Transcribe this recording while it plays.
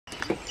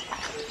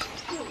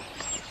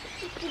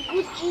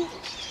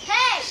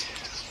Hey!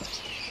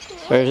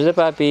 Where's the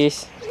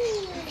puppies?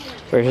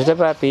 Where's the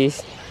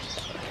puppies?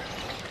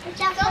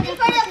 Don't give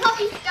her the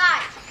puppy,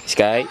 Sky.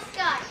 Sky?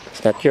 Sky.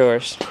 It's not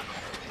yours.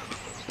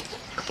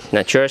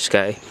 Not yours,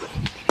 Sky.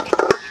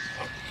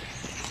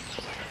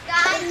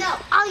 Sky, no.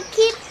 I'll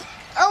keep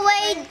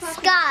away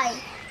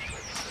Sky.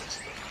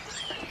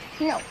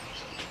 No.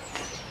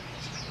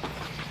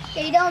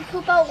 They don't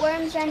poop out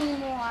worms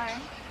anymore.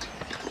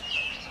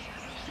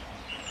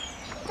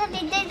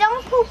 Daddy, they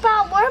don't poop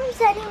out worms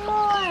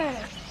anymore.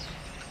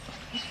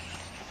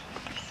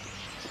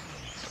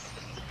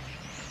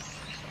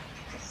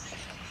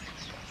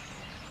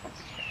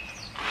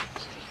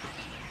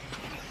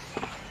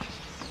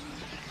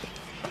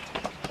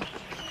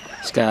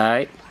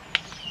 Sky?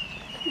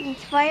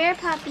 It's for your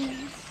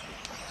puppies.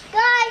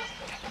 Sky!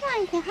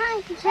 Hi.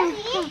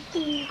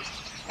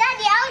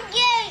 Daddy, I'll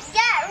get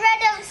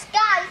rid of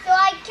Sky so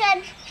I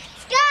can...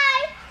 Sky!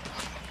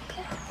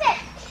 Sit.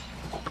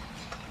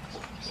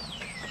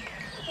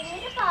 Give me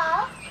the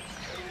ball.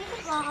 Give me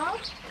the ball.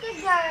 Good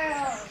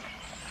girl.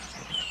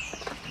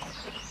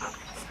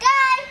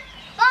 Sky!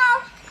 Ball!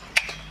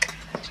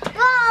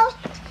 Ball!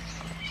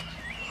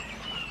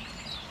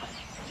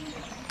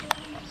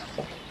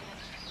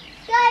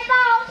 Sky,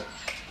 ball!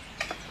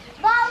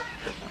 Ball!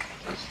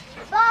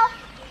 Ball!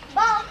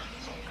 Ball!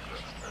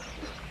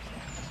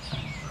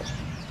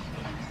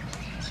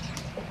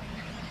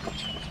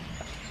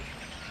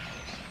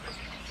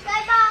 Sky,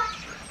 ball!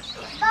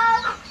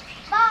 Ball!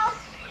 Ball!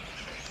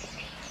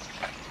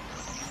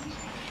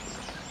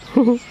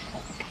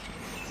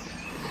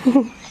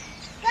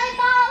 Sky,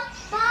 ball!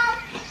 Ball!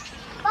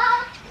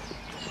 Ball!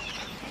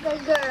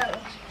 Good girl.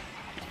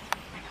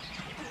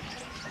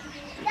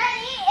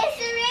 Daddy, it's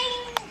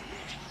raining.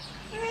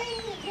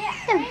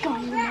 I'm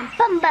going on.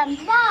 Bum bum.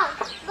 Ball.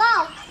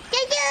 Ball.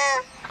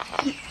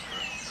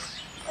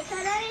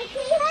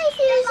 Hi,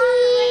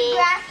 Susie.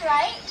 Grass,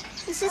 right?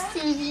 This is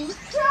Susie.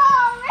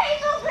 Oh,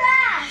 rainbow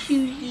grass.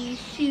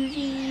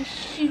 Susie.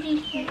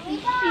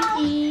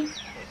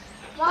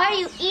 What are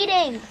you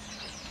eating?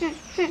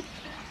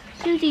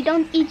 Susie,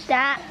 don't eat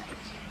that.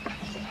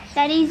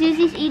 Daddy,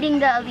 Susie's eating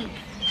the leaf.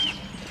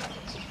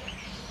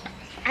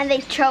 And they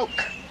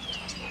choke.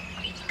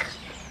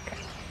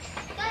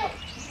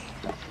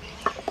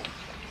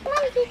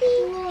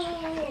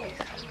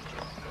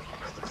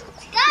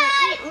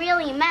 Sky!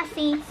 Really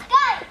messy.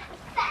 Sky!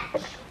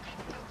 Fetch!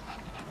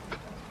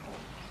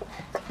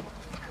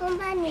 Come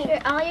on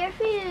here. All your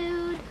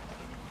food.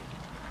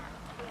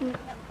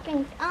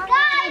 Thanks.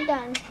 Sky!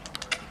 Done.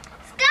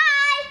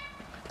 Sky!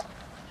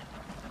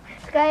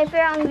 Sky, if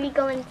you're hungry,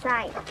 go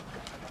inside.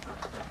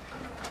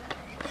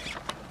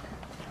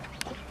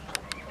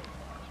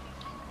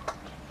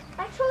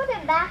 I threw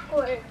it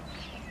backwards.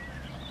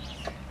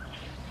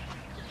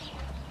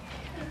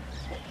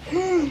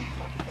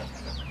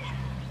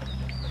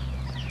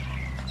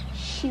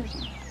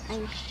 Shooty.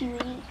 I'm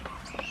shooty.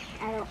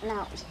 I don't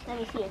know. Let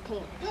me see your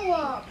tail.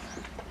 Whoa.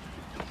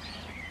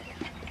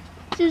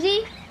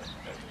 Susie?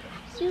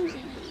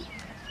 Susie.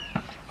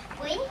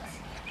 Wings?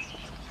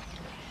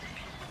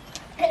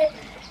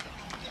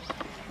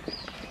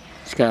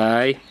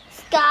 Sky?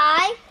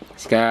 Sky?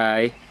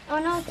 Sky? Oh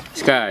no, it's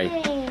Sky.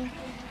 bleeding.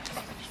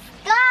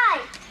 Sky!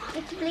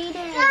 It's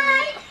bleeding.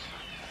 Sky!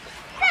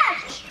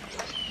 Fetch!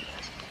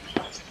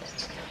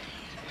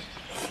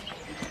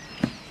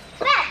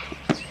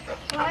 Fetch!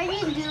 What are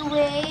you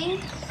doing?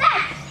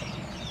 Fetch!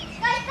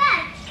 Sky,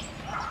 fetch!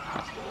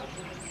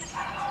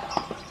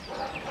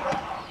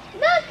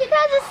 Look, it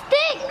has a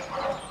stick!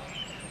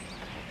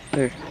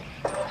 There.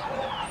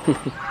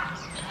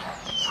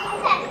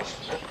 Fetch!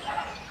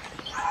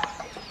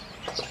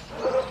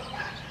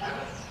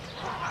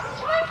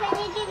 Can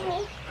you give me?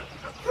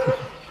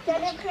 Can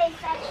I play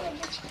fetch with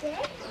the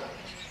stick?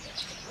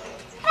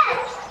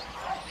 Fetch!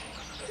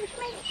 With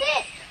my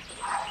stick!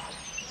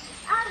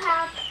 I'll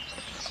help.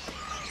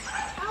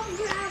 I'll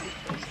grab.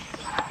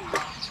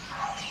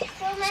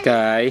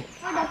 Sky?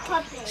 For the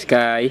puppy.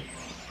 Sky?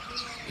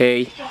 Hey?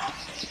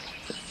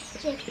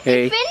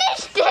 Hey?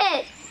 Finished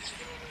it!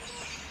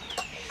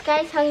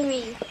 Sky's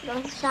hungry. Go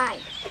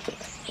inside.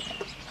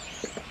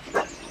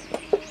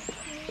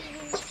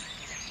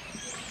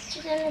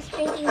 She's in the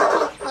stinking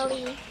teeth,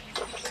 Polly.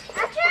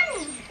 I'm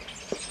turning.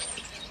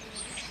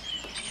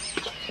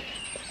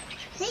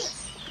 Hey.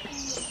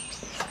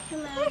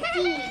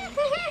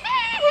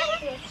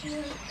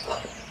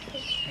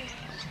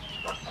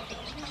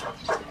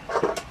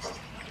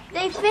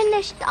 They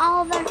finished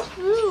all their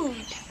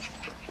food.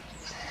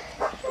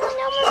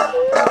 No more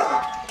food.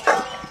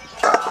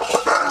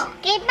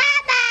 Okay,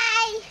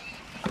 bye-bye.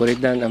 Put it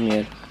down,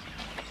 Amir.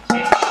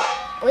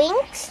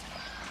 Winks.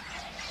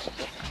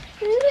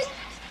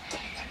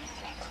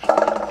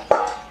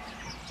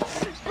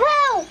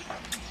 Poop.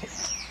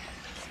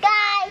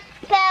 Sky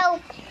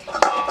poop.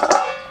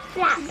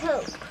 Flat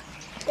poop.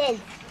 Then.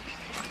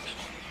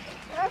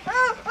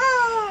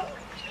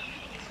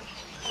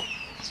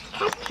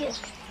 Gotcha.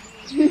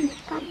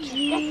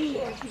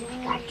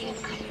 Gotcha.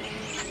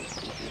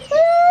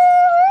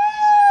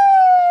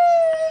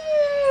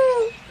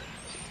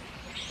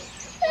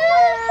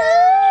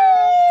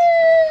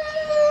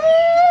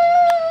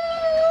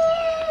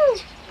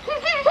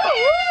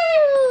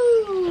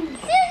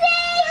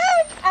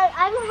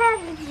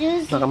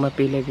 Zuzi. Baka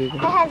mapila, baby.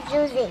 I have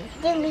Zuzi.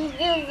 Give me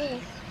Zuzi.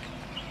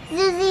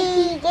 Zuzi,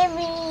 give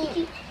me.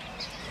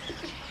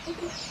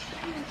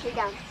 Sit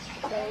down.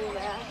 Belly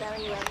rub,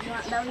 belly rub. You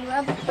want belly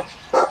rub?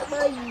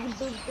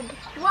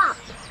 Swamp.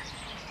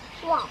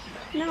 Swamp.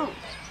 No.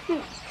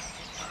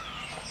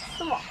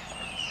 Swamp.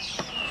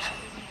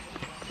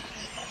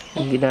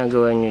 Ang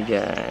ginagawa nyo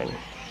dyan?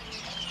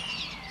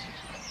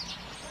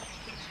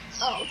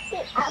 Oh,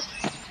 sit up.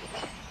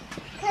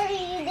 Curry,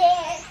 you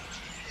there.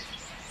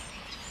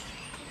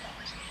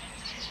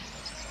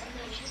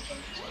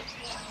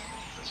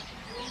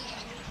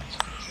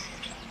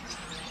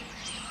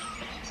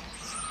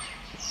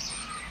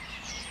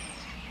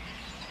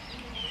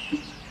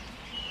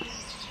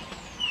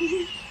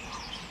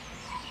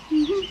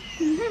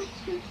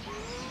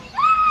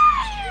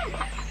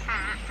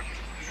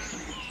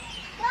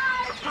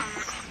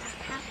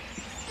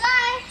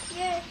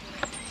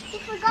 You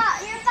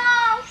forgot your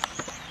ball.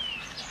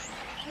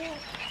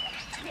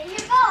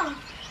 Your bone.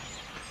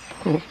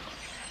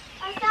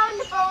 I found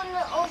the bone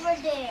over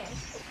there.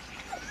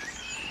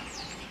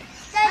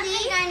 Daddy,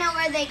 I think I know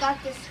where they got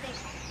this thing.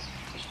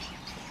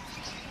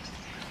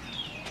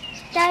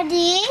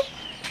 Daddy,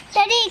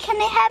 Daddy,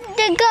 can I have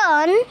the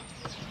gun?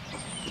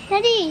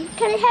 Daddy,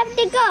 can I have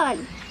the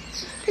gun?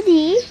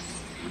 Daddy,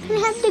 can I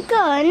have the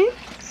gun?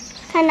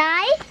 Can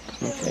I?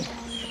 Okay.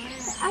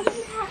 I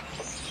don't have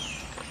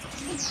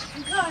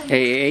the gun.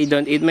 Hey,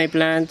 don't eat my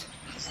plant.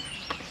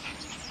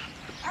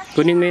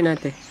 Kunin mo yun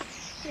ate.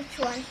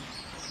 Which one?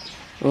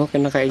 Oo,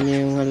 kinakain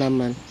niya yung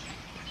halaman.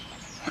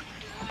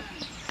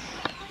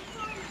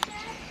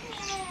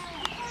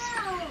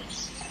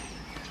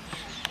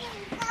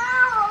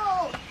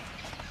 Help!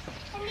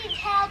 I need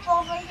help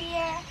over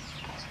here.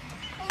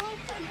 I need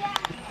to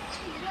get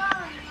the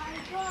gun. My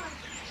gun.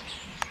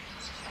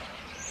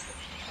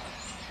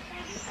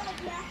 Daddy said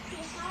you have to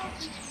help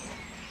me.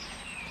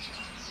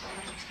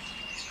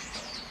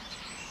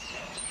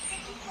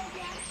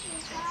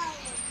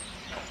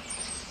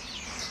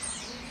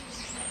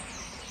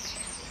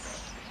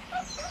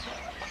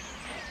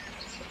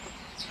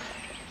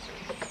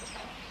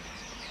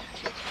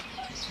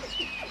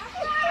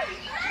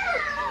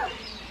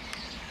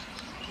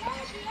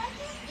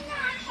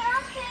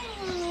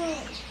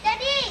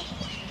 Daddy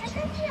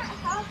said you have to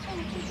help me.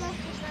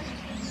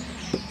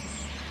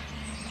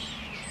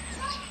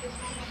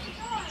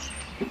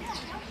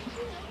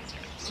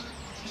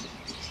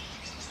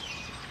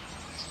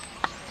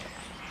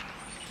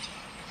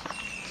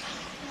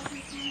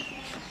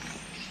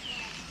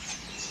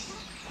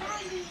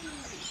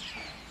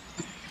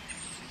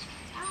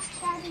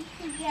 Daddy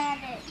to get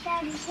it.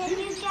 Daddy, can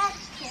you get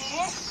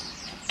it?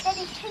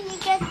 Daddy, can you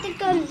get the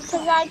gun?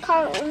 Because I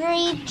can't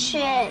reach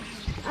it.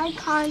 I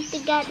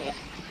can't get it.